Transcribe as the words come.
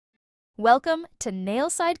Welcome to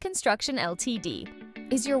Nailside Construction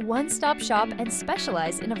Ltd. Is your one-stop shop and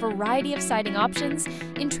specialize in a variety of siding options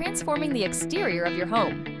in transforming the exterior of your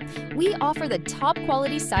home. We offer the top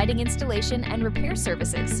quality siding installation and repair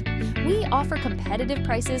services. We offer competitive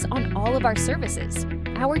prices on all of our services.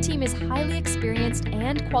 Our team is highly experienced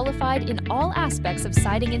and qualified in all aspects of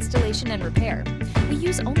siding installation and repair. We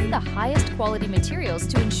use only the highest quality materials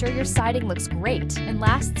to ensure your siding looks great and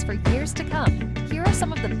lasts for years to come. Here are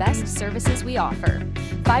some of the best services we offer: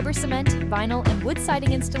 fiber cement, vinyl, and wood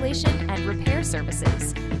siding installation and repair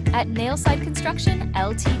services at Nailside Construction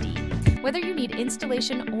Ltd. Whether you need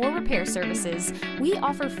installation or repair services, we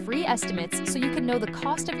offer free estimates so you can know the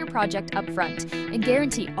cost of your project up front and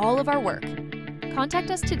guarantee all of our work.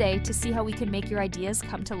 Contact us today to see how we can make your ideas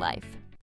come to life.